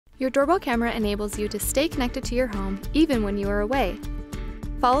Your doorbell camera enables you to stay connected to your home even when you are away.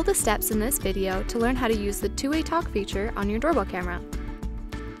 Follow the steps in this video to learn how to use the two-way talk feature on your doorbell camera.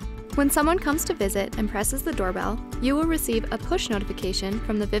 When someone comes to visit and presses the doorbell, you will receive a push notification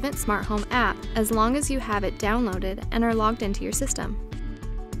from the Vivint Smart Home app as long as you have it downloaded and are logged into your system.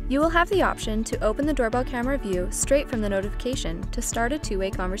 You will have the option to open the doorbell camera view straight from the notification to start a two-way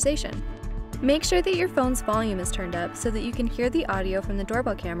conversation. Make sure that your phone's volume is turned up so that you can hear the audio from the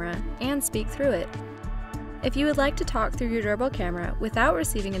doorbell camera and speak through it. If you would like to talk through your doorbell camera without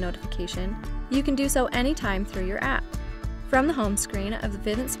receiving a notification, you can do so anytime through your app. From the home screen of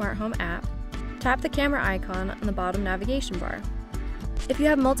the Vivint Smart Home app, tap the camera icon on the bottom navigation bar. If you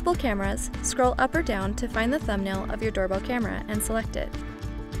have multiple cameras, scroll up or down to find the thumbnail of your doorbell camera and select it.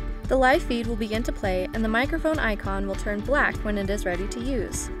 The live feed will begin to play and the microphone icon will turn black when it is ready to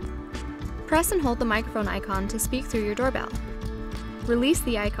use. Press and hold the microphone icon to speak through your doorbell. Release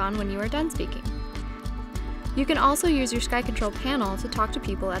the icon when you are done speaking. You can also use your SkyControl panel to talk to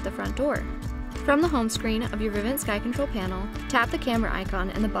people at the front door. From the home screen of your Vivint SkyControl panel, tap the camera icon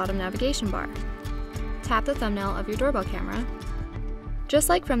in the bottom navigation bar. Tap the thumbnail of your doorbell camera. Just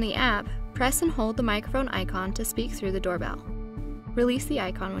like from the app, press and hold the microphone icon to speak through the doorbell. Release the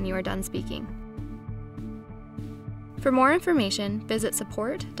icon when you are done speaking. For more information, visit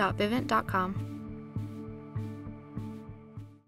support.vivint.com.